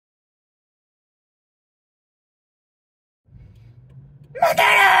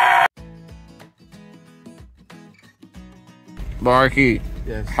MANTANA! Marky,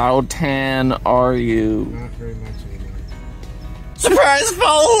 yes. How tan are you? Not very much anymore. Surprise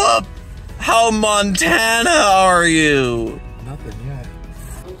follow-up! How Montana are you? Nothing yet.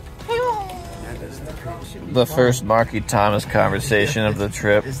 The first Marky Thomas conversation of the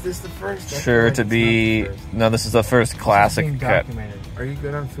trip. Is this the first? Sure to be... No, this is the first classic cut. Are you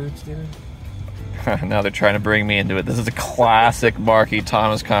good on food, Steven? Now they're trying to bring me into it. This is a classic Marky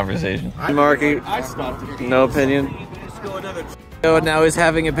Thomas conversation. Marky, I stopped it. no opinion. Oh, and now he's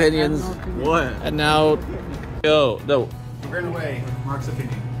having opinions. What? And now... No. Ran away. Mark's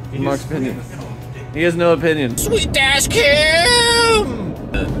opinion. Mark's opinion. He has no opinion. Sweet Dash Kim!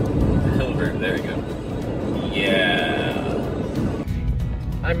 Hilbert, there we go. Yeah.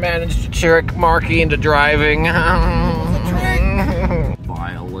 I managed to trick Marky into driving.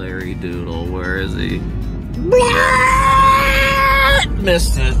 Vile Larry Doodle, where is he?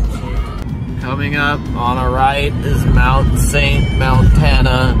 Missed it. Coming up on our right is Mount St.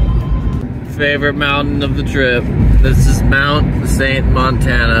 Montana. Favorite mountain of the trip. This is Mount St.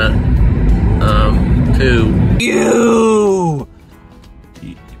 Montana. 2. You!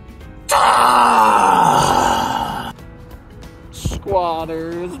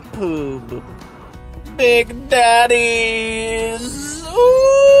 Squatters poop. Big daddies. Ooh.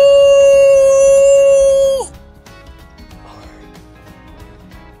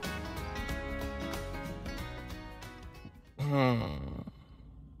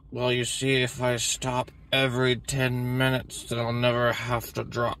 Well, you see, if I stop every 10 minutes, then I'll never have to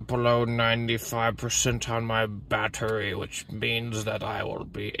drop below 95% on my battery, which means that I will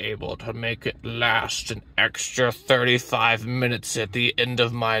be able to make it last an extra 35 minutes at the end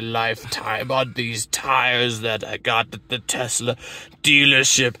of my lifetime on these tires that I got at the Tesla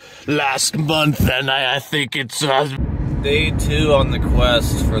dealership last month, and I think it's day 2 on the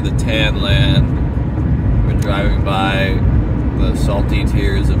quest for the TANLAND. We're driving by the salty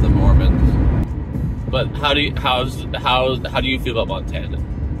tears of the Mormons. But how do you feel about Montana?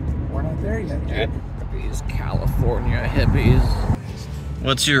 We're not there yet, dude. These California hippies.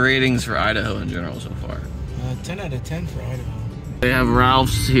 What's your ratings for Idaho in general so far? 10 out of 10 for Idaho. They have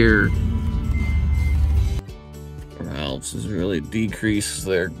Ralph's here. Ralph's has really decreased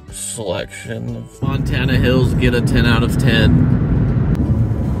their selection of Montana Hills. Get a 10 out of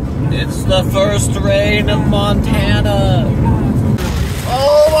 10. It's the first rain of Montana.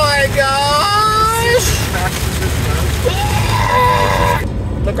 Oh my gosh!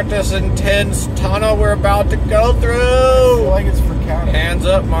 Look at this intense tunnel we're about to go through. I feel like it's for cattle. Hands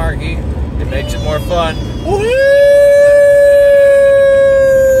up, Marky. It makes it more fun. Woo!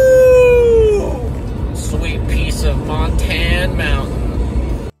 Sweet piece of Montana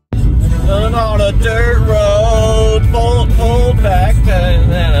mountain. And on a dirt road, pulled back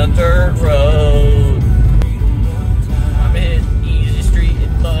and a dirt road. I'm in easy street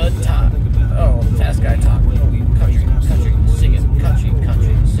in mud top. Oh, fast guy talk. Country, singing, country,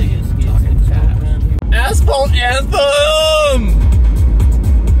 singing, talking fast. Asphalt anthem!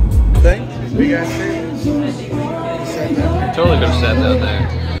 Thing? Big ass tree. Totally could have said that there.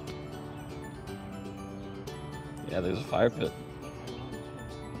 Yeah, there's a fire pit.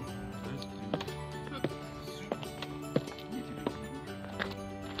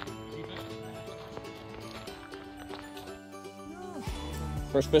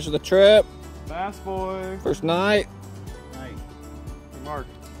 First fish of the trip. Bass boy. First night. Night. Mark.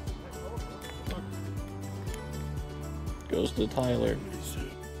 Goes to Tyler.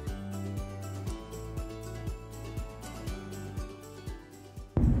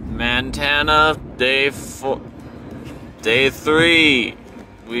 Montana, day 3.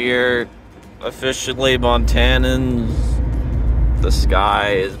 We're officially Montanans. The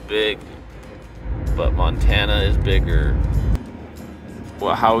sky is big, but Montana is bigger.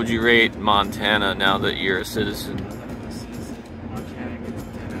 Well, how would you rate Montana now that you're a citizen?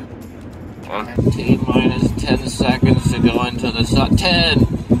 T-minus 10 seconds to go into the sun. 10,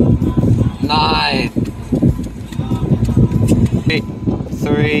 9, 8,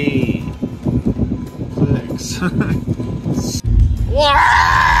 3, 6.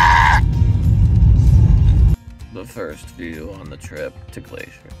 The first view on the trip to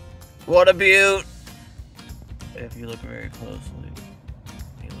Glacier. What a beaut! If you look very closely,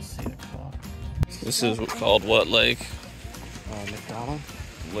 you'll see a clock. This is called what lake? McDonald?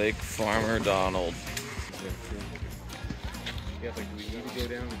 Lake Farmer Donald. Yeah, like we need to go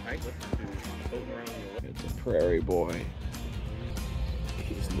down the hike. Let's do boating around the lake. It's a prairie boy.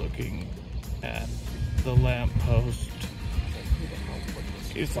 He's looking at the lamppost.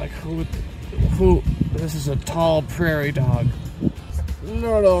 He's like, who, this is a tall prairie dog.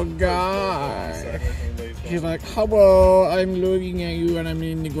 little guy. He's like, hello, I'm looking at you and I'm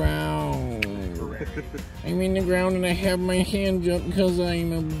in the ground. I'm in the ground and I have my hands up because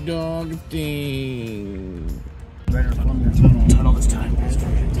I'm a dog thing. Tunnel this time.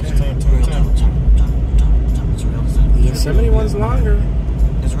 The Yosemite one's longer.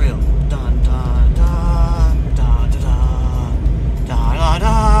 It's real. Dun dun dun dun dun dun dun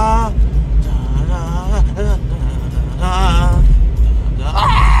dun.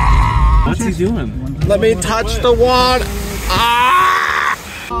 What's he doing? Let me touch the water. Ah!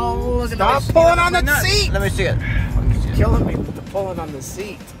 Stop pulling on the seat. Let me see it. Killing me with the pulling on the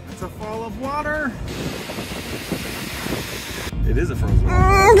seat. It's a fall of water. It is a frozen.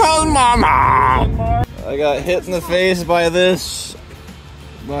 Mama! I got hit in the face by this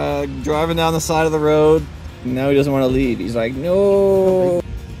driving down the side of the road. Now he doesn't want to leave. He's like, no.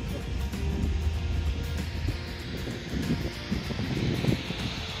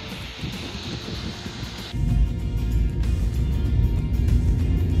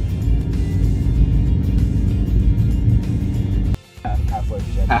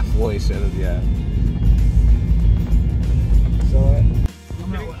 Halfway said it, yeah.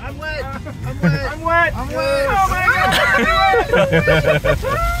 I'm wet. I'm wet. I'm wet. I'm wet. Oh my God!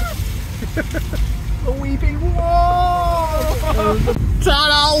 The weeping wall.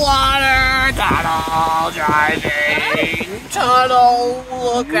 Tunnel water, tunnel driving, tunnel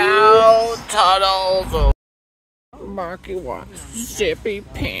lookout, tunnels. Marky wants zippy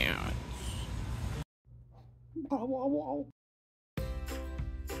pants.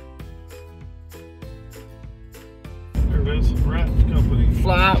 There it is, Raft Company.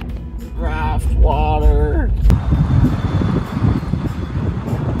 Flat raft water.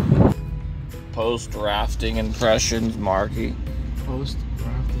 Post rafting impressions, Marky. Post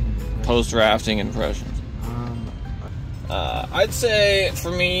rafting impressions. I'd say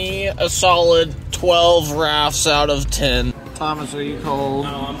for me a solid 12 rafts out of 10. Thomas, are you cold?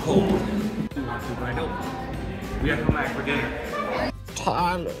 No, I'm cold. I know. We have to come back for dinner.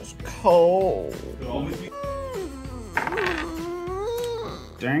 Tyler's cold.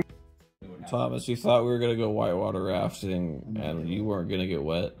 Dang. Thomas, you thought we were going to go whitewater rafting and you weren't going to get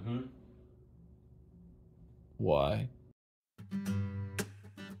wet? Mm-hmm. Why?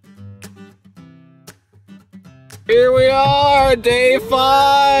 Here we are, day 5.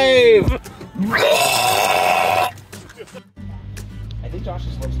 I think Josh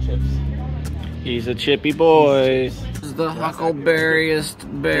just loves chips. He's a chippy boy. This is the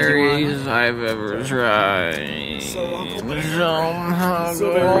huckleberriest berries I've ever tried. Some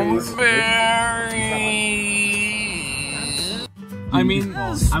huckleberries. I mean,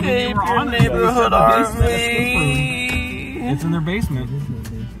 Escape your neighborhood RV. It's in their basement.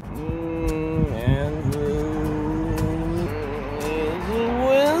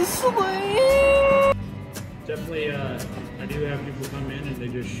 Definitely, I do have people come in and they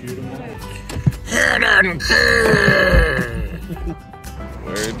just shoot them all.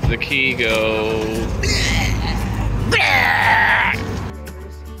 Where'd the key go?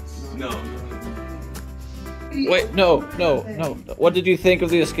 No. Wait, no. What did you think of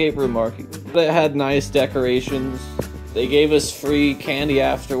the escape room, Marky? It had nice decorations. They gave us free candy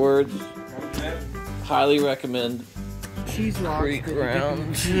afterwards. Highly recommend. Cheese rocks. Creek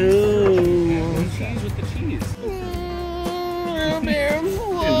round 2. Cheese with the cheese. They're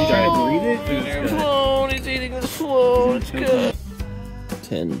You trying to breathe it? They're slow. He's eating it slow. It's good.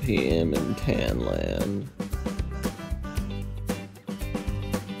 10 p.m. in TANLAND.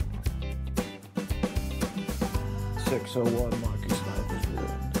 Marky's life is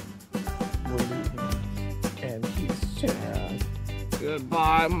ruined. We're leaving. And he's sad.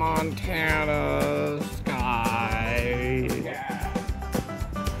 Goodbye, Montana sky.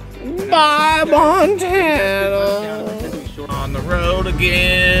 Bye, Montana. On the road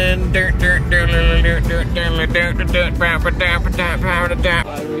again.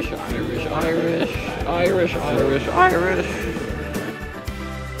 Irish.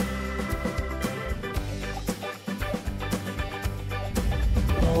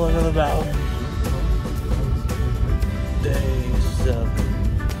 Look at the mountains. Day 7.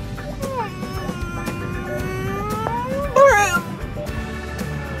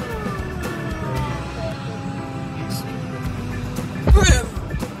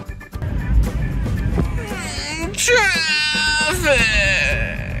 Traffic.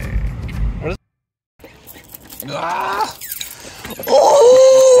 What is? Ah!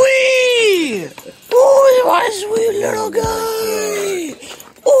 Ooh-wee! Ooh, my sweet little guy!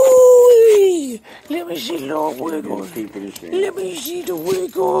 Ooh-wee! Let me see little wiggles. Let me see the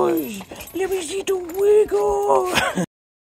wiggles. Let me see the wiggles.